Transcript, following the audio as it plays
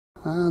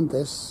And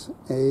this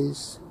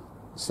is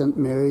St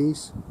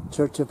Mary's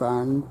Church of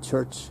Ireland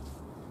Church,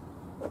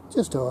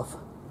 just off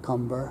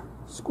Comber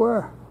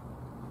Square,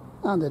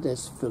 and it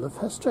is full of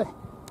history,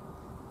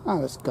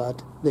 and it's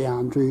got the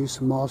Andrews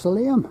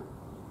Mausoleum,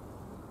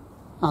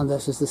 and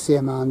this is the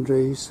same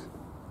Andrews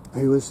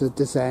who was the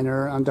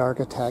designer and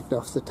architect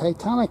of the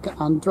Titanic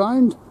and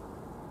drowned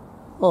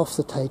off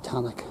the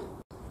Titanic.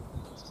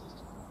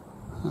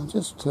 And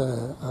just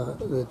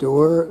the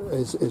door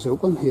is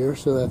open here,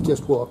 so I've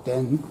just walked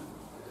in,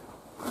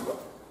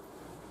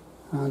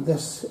 and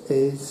this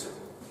is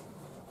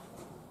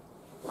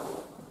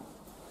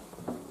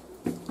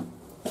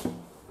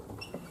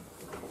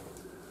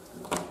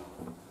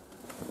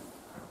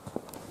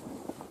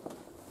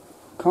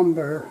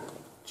Comber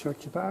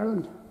Church of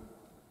Ireland.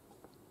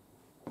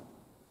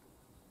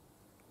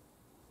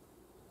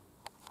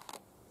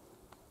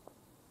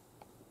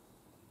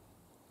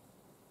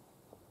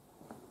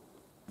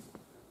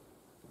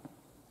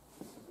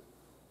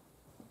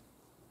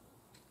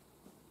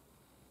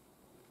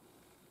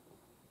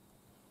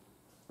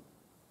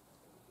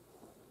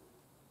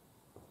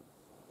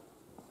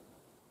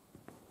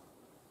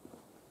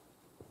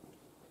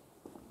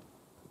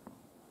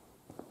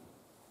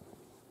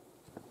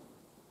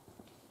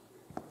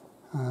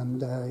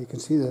 And you can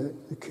see the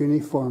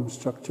cuneiform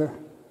structure,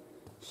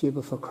 shape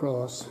of a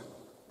cross.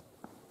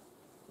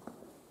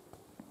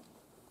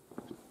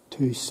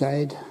 Two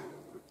side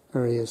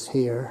areas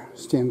here,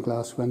 stained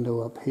glass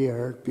window up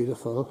here,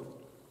 beautiful.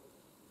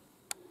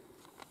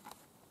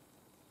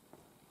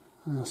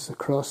 And that's the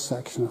cross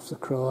section of the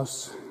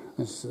cross.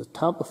 This is the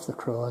top of the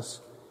cross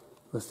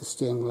with the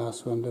stained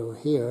glass window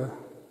here.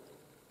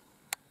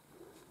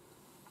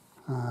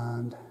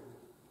 And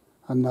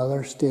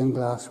another stained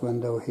glass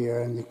window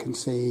here, and you can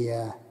see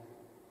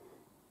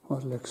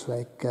what looks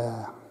like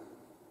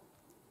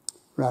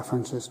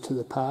references to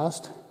the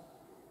past.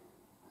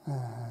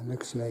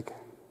 Looks like,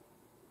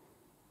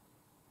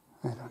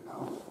 I don't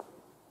know,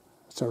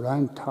 it's a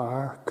round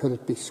tower. Could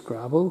it be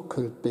Scrabble?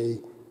 Could it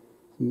be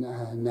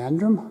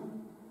Nandrum?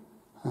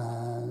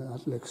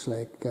 That looks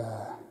like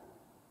a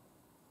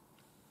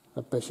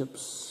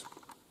bishop's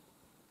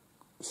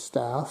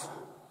staff.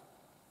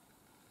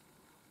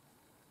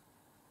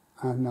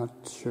 I'm not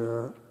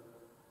sure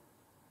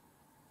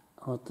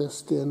what this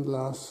stained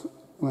glass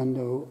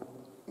window,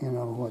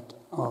 what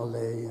all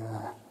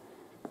the,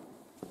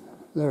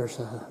 there's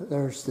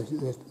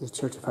the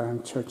Church of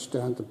Ireland Church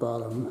down at the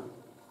bottom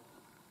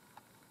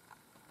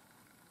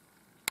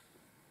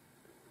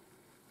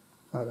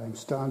that I'm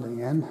standing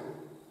in.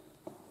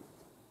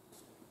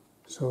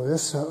 So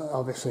this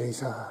obviously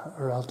is a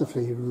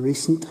relatively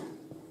recent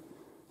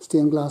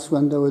stained glass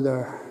window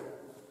there.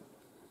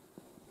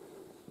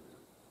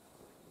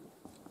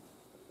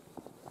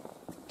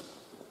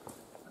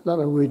 A lot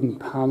of wooden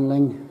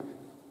panelling.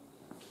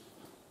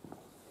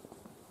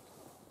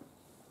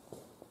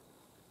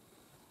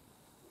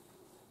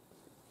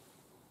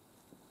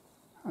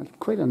 And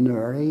quite a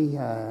airy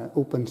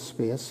open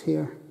space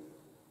here.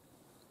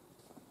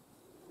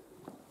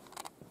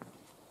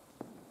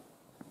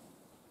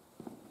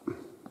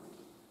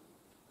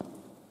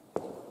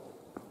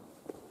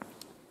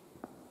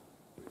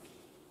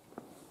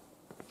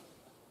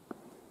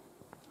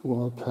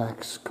 Wall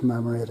plaques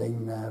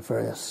commemorating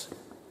various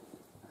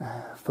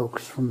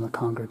folks from the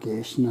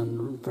congregation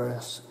and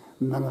various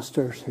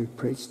ministers who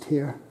preached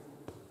here.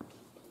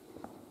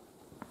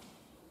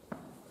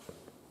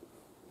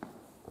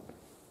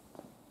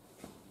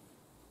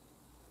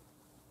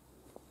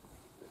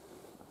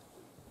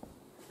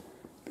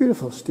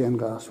 Beautiful stained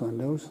glass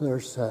windows.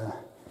 There's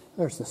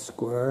the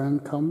square in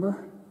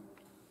Comber.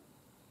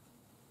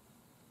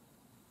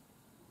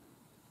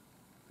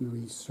 The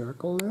wee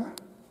circle there.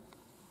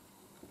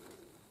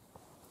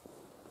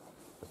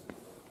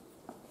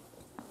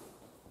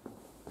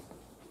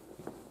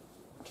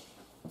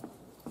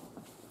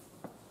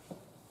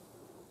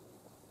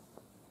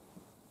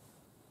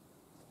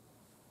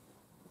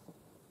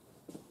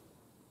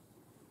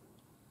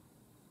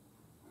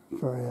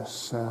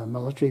 Various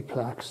military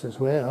plaques as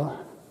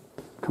well,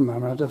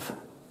 commemorative.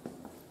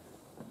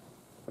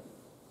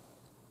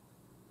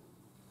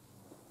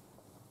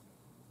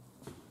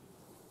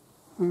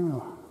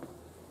 Oh,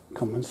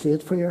 come and see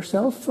it for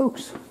yourself,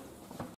 folks.